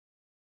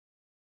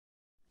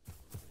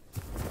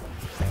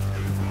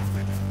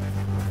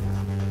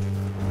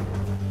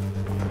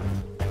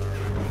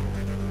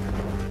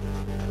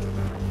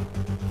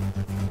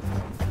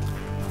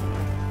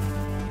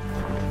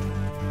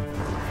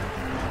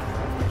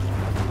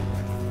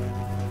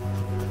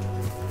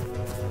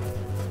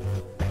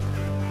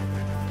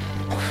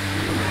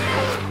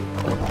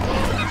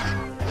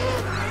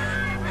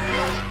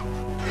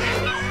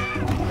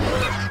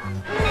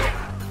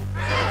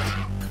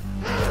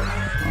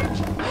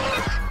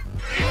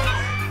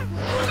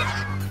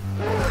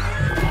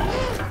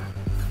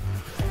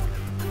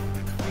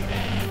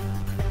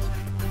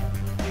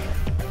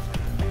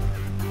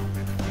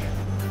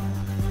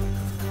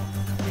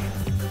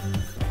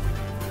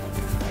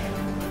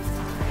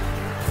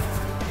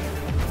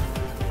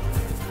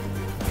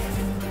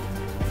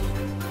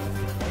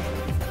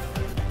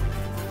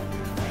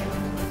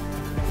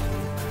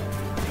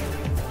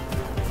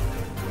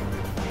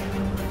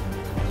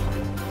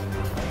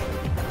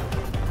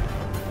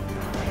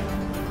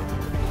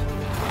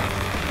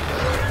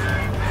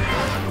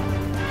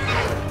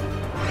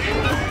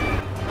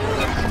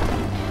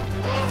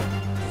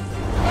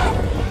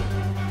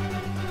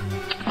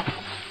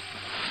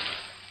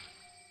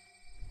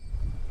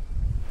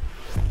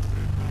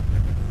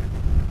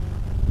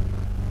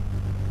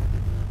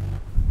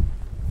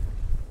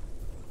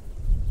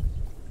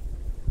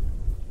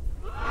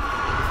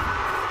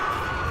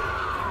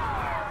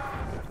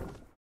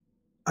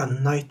a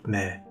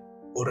nightmare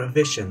or a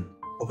vision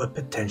of a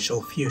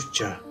potential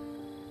future.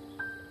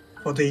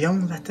 For the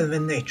young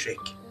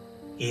Venatrix,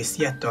 he is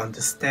yet to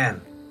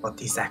understand what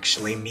this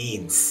actually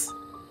means.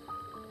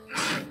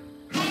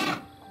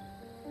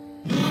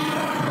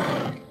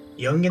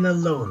 Young and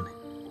alone,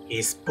 he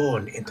is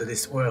born into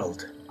this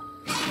world.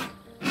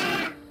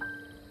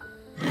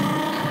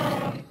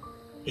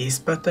 He is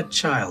but a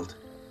child,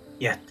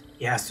 yet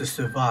he has to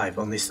survive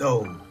on his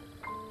own.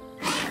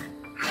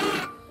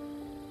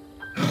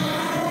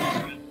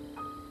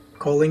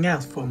 Calling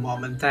out for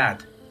mom and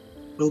dad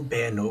will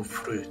bear no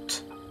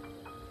fruit.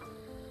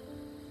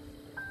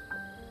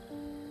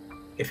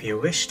 If you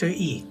wish to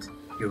eat,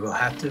 you will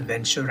have to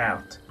venture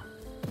out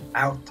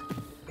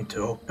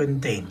into open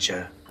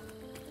danger.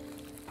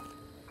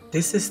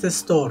 This is the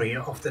story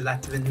of the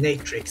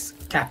Venatrix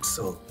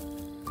Capsule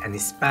and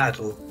his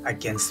battle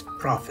against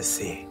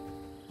prophecy.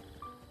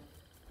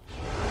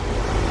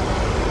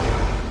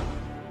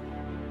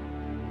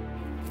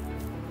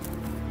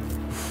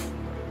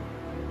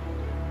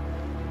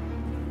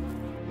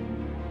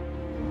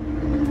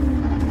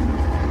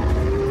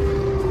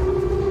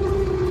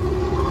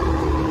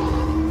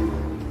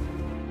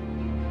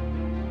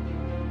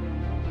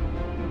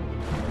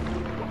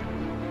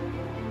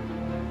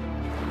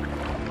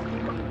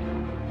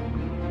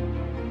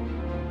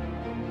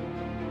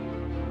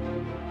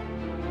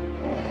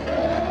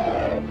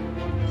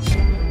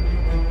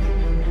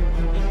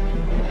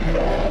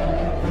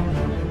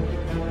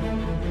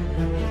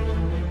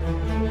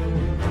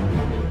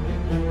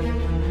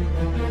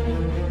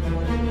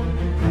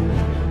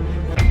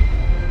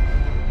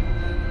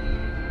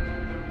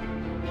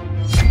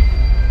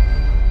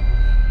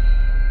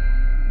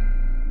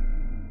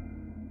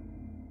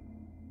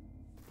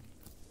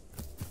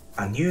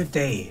 A new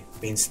day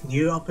means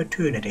new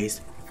opportunities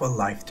for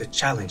life to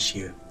challenge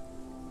you.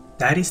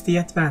 That is the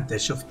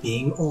advantage of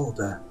being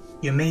older.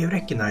 You may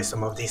recognize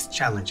some of these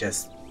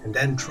challenges and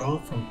then draw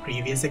from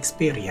previous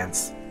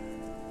experience.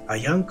 A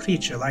young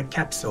creature like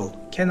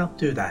Capsule cannot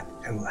do that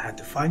and will have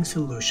to find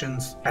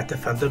solutions at the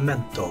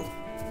fundamental.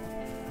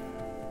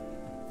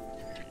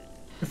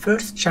 The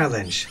first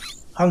challenge,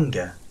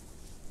 hunger.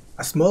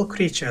 A small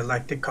creature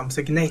like the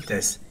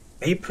Compsognathus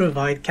may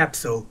provide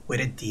Capsule with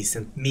a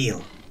decent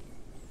meal.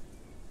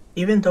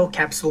 Even though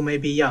Capsule may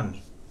be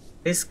young,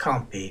 this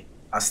Compy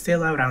are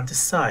still around the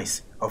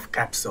size of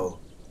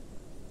Capsule.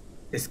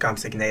 This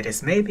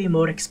Compsognathus may be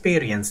more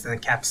experienced than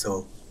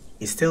Capsule,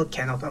 he still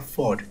cannot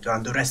afford to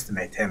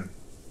underestimate him.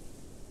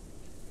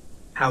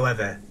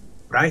 However,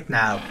 right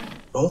now,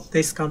 both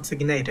this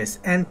Compsognathus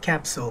and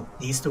Capsule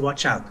needs to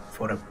watch out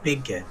for a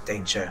bigger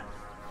danger.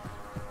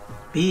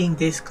 Being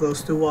this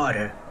close to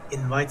water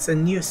invites a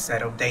new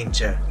set of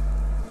danger.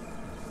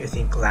 You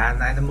think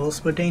land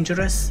animals were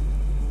dangerous?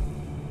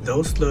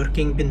 Those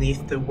lurking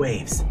beneath the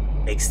waves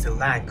makes the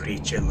land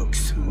creature look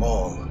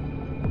small.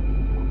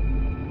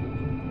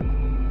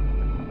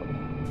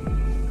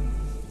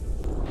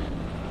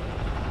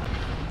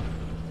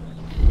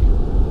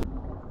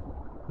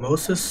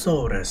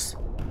 Mosasaurus,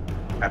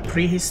 a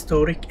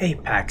prehistoric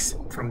apex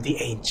from the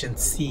ancient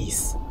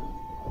seas.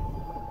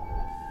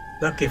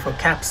 Lucky for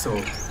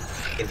Capsule,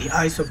 in the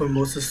eyes of a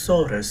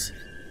Mosasaurus,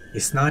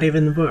 it's not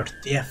even worth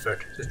the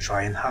effort to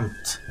try and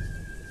hunt.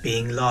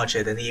 Being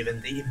larger than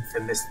even the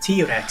infamous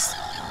T.rex,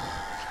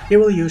 he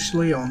will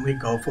usually only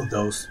go for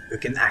those who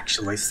can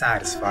actually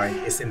satisfy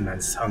his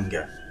immense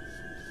hunger.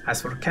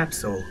 As for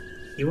Capsule,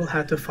 he will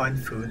have to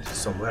find food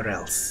somewhere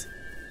else.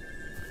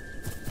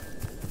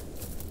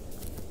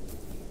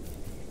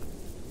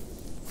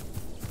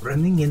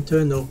 Running into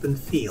an open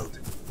field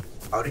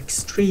are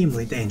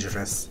extremely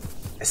dangerous,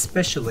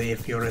 especially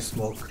if you're a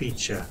small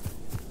creature.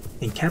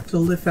 In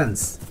Capsule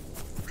defense,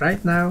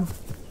 right now,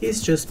 he's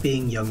just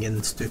being young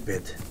and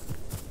stupid.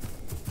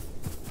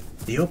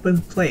 The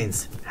open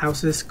plains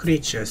houses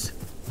creatures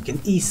who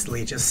can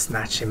easily just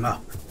snatch him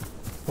up,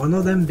 one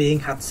of them being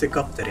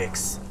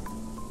t.rex.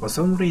 For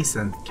some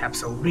reason,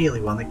 Capsule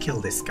really wanna kill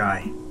this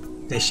guy.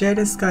 They share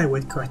the sky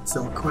with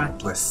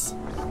Quetzalcoatlus,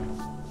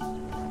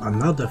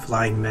 another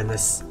flying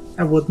menace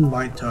that wouldn't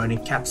mind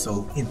turning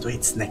Capsule into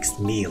its next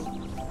meal.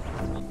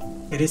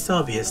 It is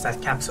obvious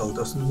that Capsule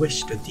doesn't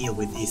wish to deal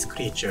with these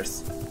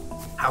creatures.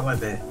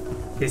 However,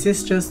 this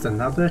is just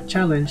another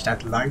challenge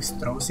that life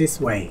throws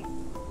his way.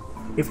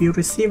 If you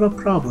receive a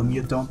problem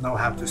you don't know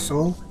how to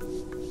solve,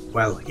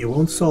 well, you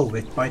won't solve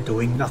it by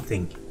doing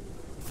nothing.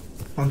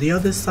 On the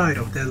other side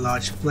of the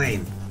large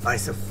plain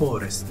lies a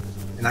forest,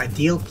 an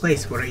ideal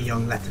place for a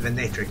young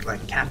Venatrix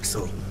like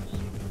Capsule.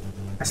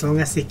 As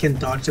long as he can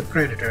dodge the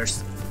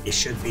predators, he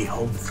should be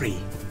home free.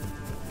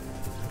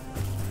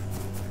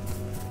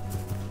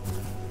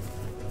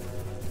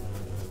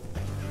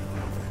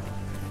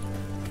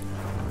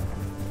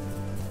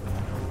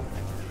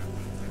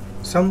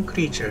 Some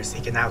creatures he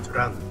can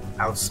outrun,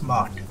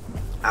 outsmart,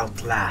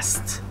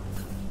 outlast.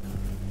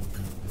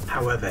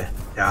 However,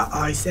 there are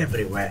eyes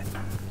everywhere,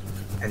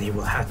 and he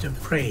will have to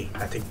pray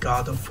that the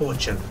god of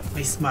fortune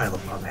may smile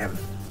upon him.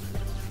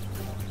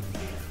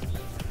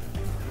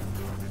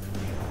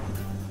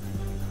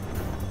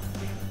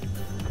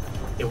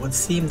 would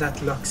seem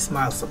that luck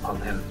smiles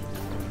upon him.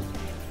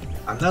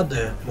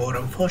 Another, more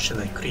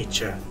unfortunate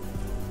creature,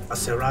 a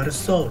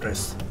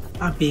Ceratosaurus,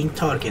 are being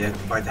targeted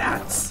by the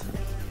hats.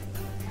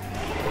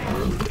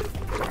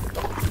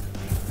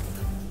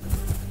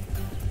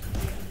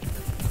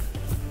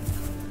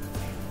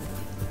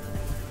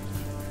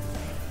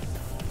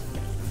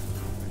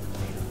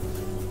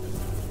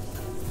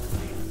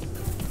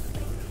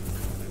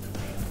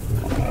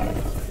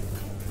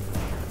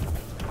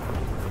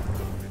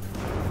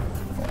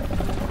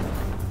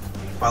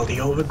 While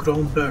the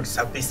overgrown birds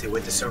are busy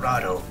with the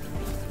Cerato,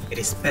 it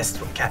is best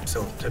for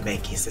Capsule to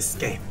make his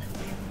escape.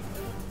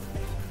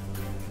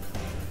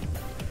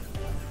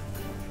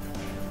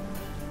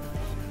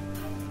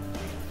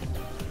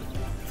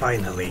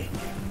 Finally,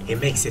 he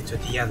makes it to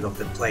the end of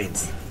the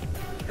plains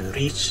and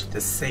reaches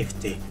the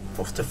safety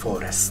of the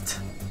forest.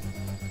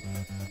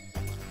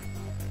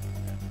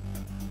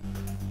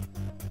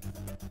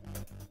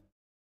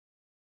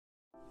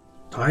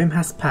 Time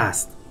has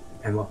passed,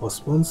 and what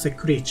was once a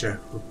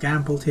creature who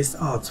gambled his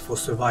odds for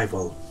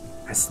survival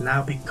has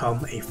now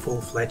become a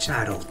full-fledged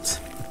adult.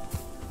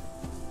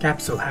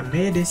 Capsule has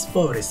made this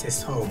forest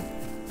his home.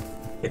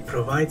 It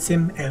provides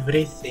him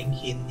everything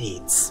he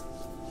needs.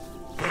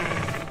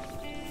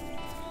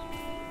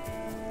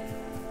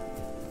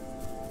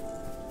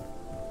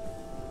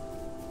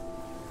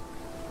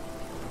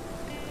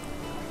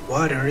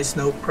 Water is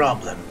no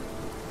problem.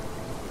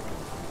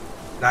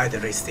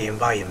 Neither is the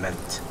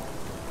environment.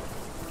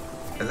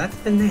 The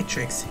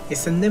t.rex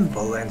is a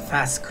nimble and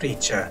fast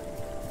creature.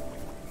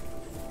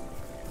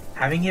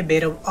 Having a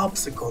bit of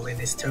obstacle in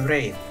his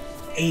terrain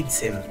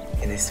aids him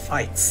in his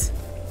fights.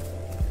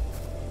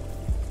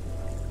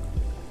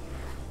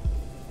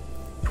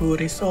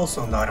 Food is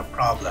also not a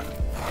problem.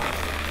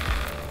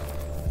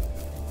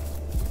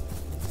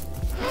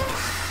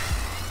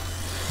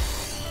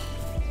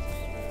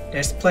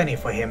 There's plenty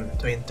for him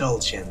to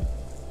indulge in.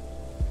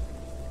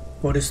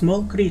 For the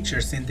small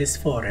creatures in this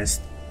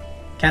forest,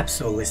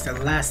 Capsule is the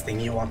last thing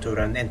you want to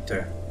run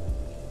into.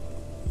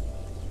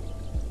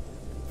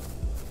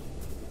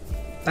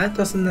 That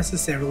doesn't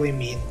necessarily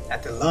mean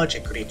that the larger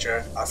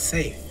creatures are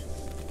safe.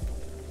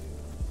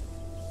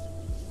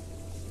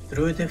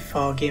 Through the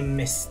foggy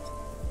mist,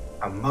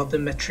 a mother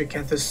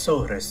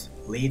Metriacanthosaurus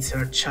leads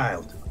her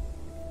child.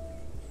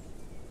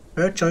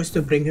 Her choice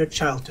to bring her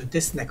child to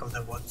this neck of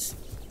the woods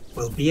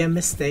will be a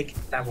mistake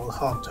that will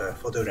haunt her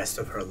for the rest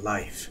of her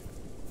life.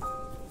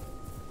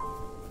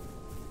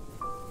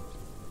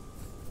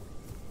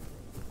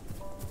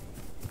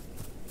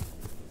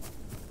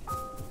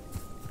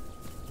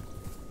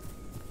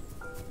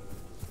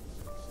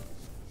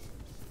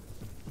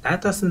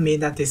 That doesn't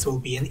mean that this will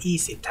be an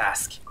easy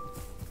task.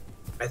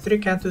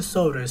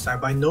 Metriacanthosaurus are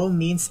by no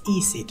means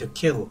easy to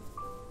kill,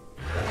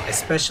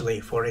 especially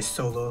for a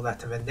solo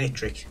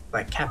latvenatrix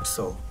like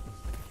Capsule.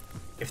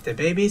 If the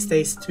baby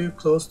stays too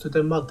close to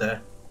the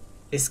mother,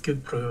 this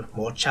could prove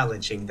more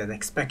challenging than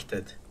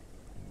expected.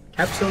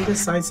 Capsule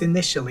decides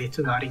initially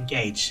to not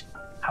engage,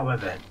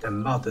 however the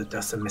mother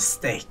does a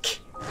mistake.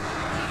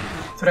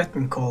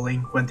 Threaten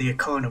calling when the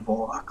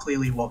carnivore are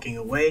clearly walking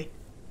away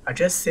are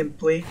just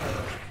simply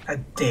a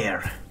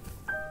dare.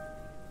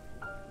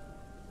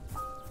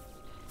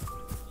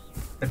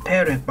 The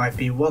parent might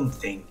be one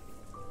thing,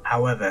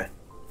 however,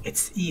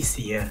 it's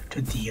easier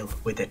to deal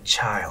with a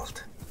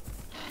child.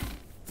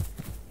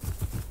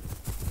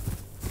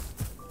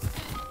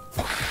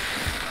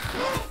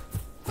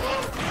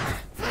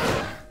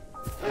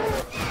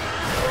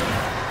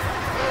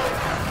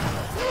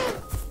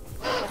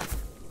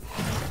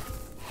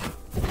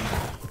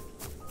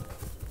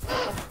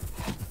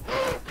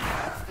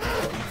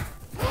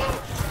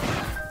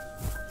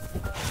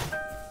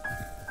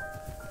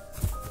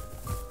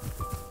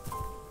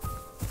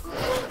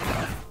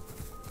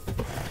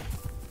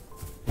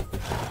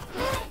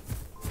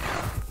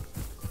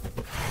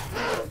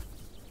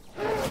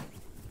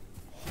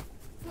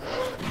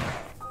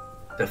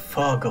 The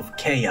fog of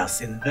chaos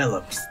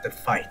envelops the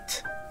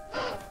fight.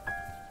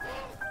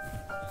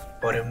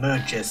 What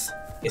emerges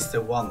is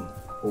the one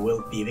who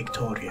will be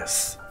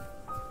victorious.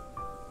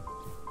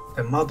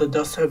 The mother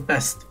does her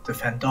best to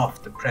fend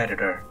off the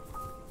predator.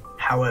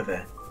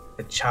 However,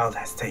 the child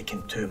has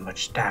taken too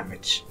much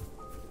damage.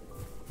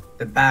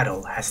 The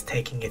battle has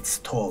taken its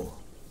toll.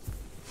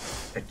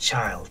 The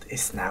child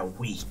is now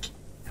weak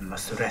and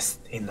must rest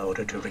in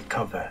order to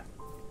recover.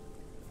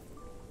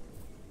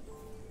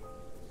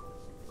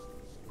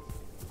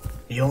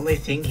 The only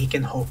thing he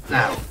can hope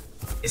now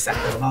is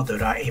that the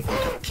mother are able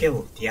to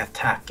kill the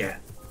attacker,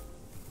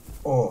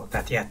 or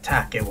that the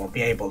attacker won't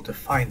be able to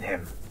find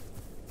him.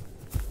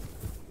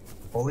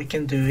 All he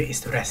can do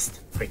is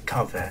rest,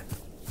 recover,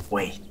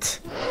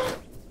 wait.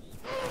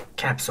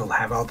 Capsule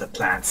have other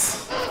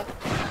plans.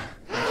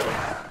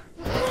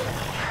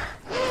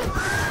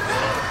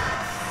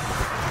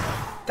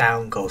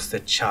 Down goes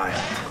the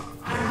child.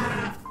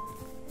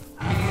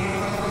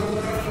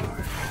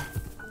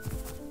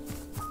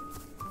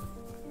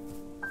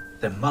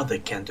 The mother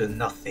can do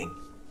nothing.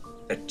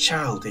 The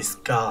child is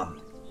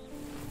gone.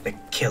 the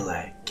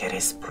killer get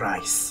his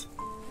prize.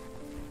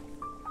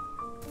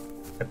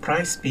 The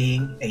prize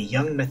being a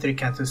young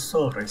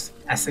Metriacanthosaurus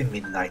as a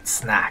midnight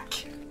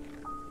snack.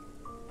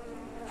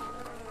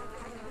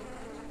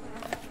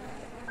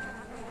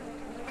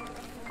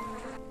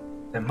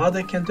 The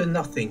mother can do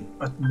nothing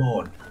but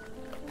mourn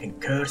and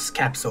curse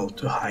Capsule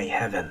to high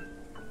heaven.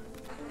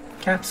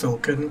 Capsule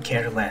couldn't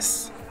care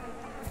less.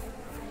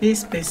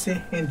 He's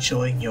busy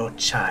enjoying your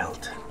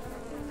child.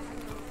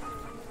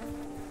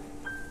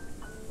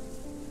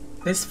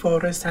 This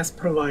forest has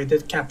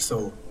provided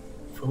Capsule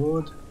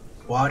food,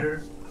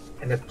 water,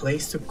 and a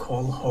place to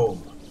call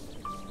home.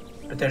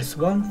 But there's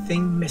one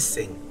thing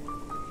missing.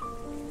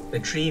 The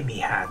dream he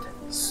had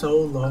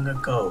so long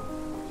ago,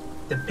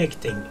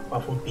 depicting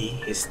what would be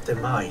his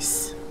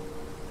demise.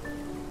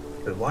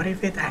 But what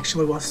if it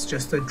actually was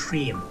just a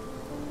dream,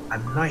 a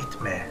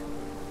nightmare?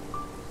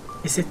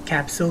 Is it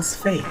Capsule's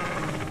fate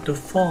to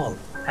fall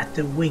at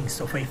the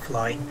wings of a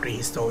flying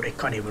prehistoric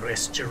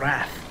carnivorous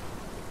giraffe?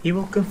 He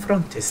will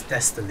confront his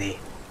destiny,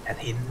 and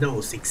he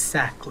knows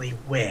exactly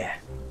where.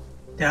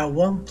 There is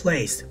one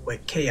place where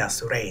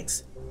chaos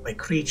reigns, where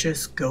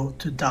creatures go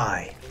to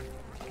die.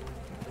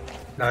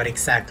 Not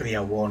exactly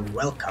a warm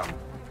welcome.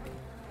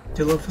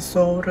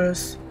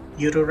 Dilophosaurus,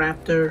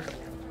 Utahraptor,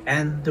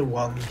 and the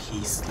one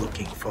he's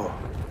looking for.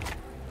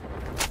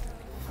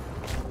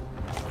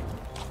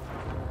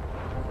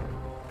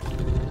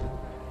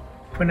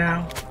 For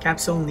now,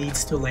 Capsule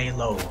needs to lay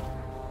low.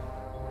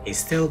 He's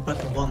still but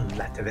one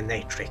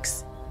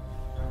Venatrix.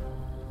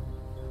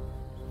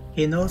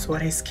 He knows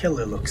what his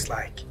killer looks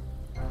like.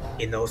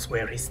 He knows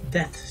where his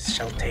death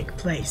shall take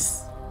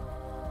place.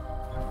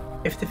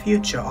 If the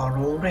future are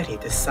already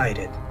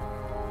decided,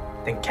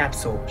 then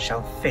Capsule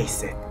shall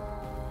face it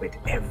with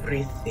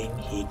everything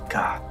he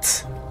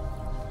got.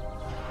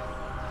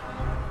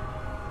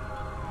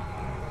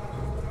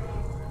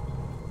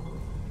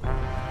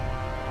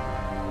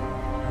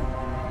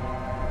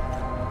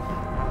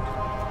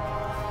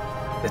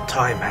 The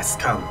time has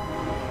come.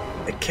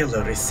 The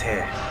killer is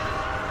here.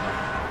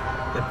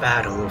 The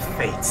battle of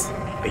fates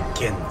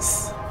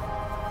begins.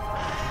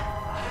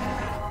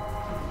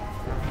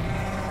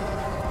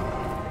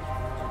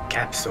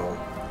 Capsule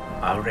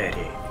are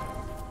ready.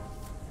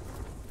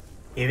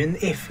 Even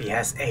if he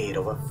has aid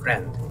of a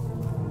friend,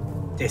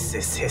 this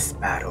is his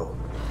battle.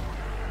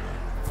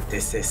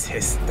 This is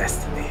his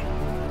destiny,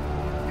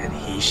 and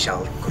he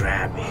shall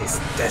grab his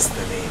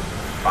destiny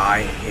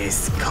by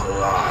his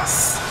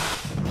claws.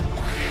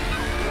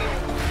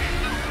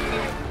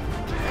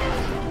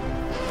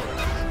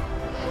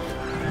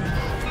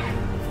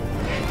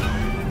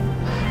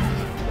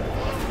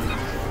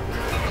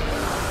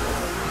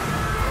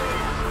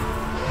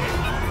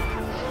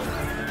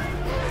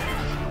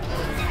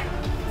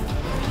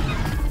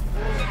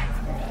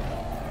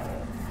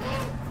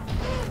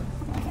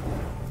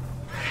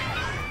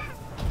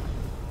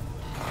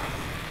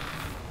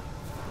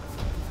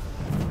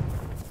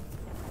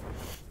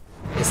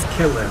 His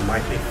killer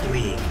might be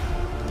fleeing,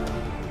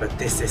 but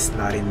this is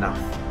not enough.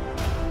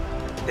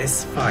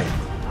 This fight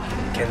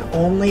can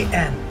only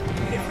end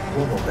if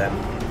one of them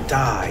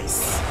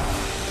dies.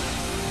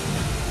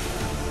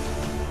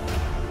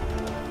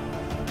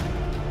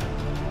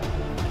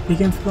 He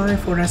can fly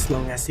for as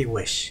long as he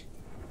wishes.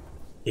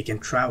 He can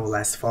travel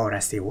as far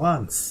as he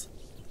wants.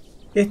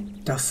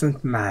 It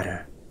doesn't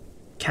matter.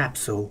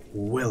 Capsule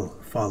will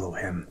follow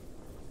him.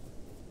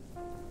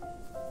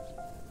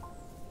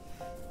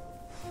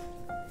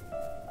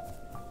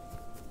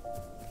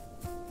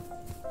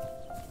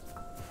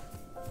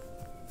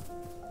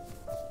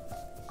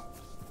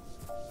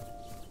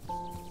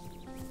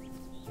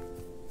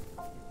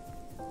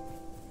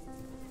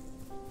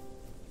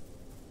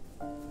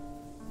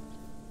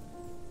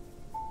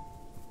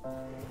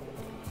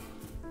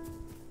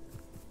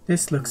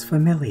 This looks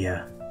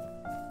familiar.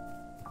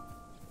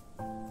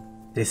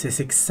 This is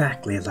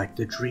exactly like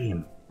the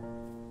dream.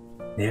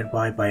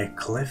 Nearby by a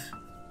cliff,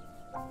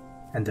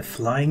 and the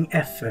flying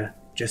effer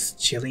just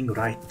chilling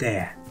right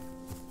there.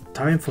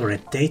 Time for a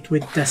date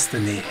with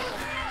destiny.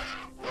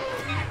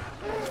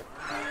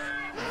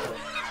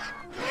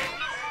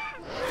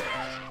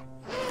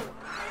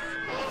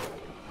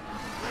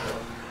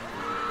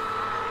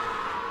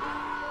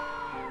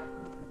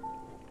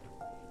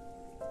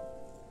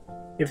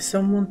 If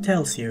someone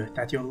tells you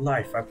that your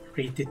life are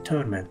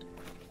predetermined,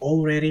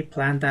 already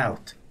planned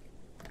out,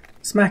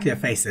 smack their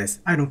faces.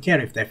 I don't care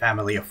if they're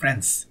family or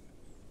friends.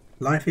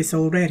 Life is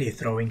already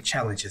throwing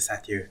challenges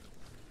at you.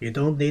 You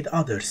don't need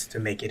others to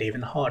make it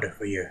even harder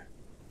for you.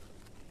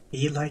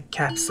 Be like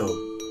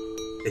Capsule.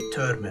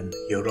 Determine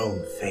your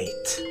own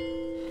fate.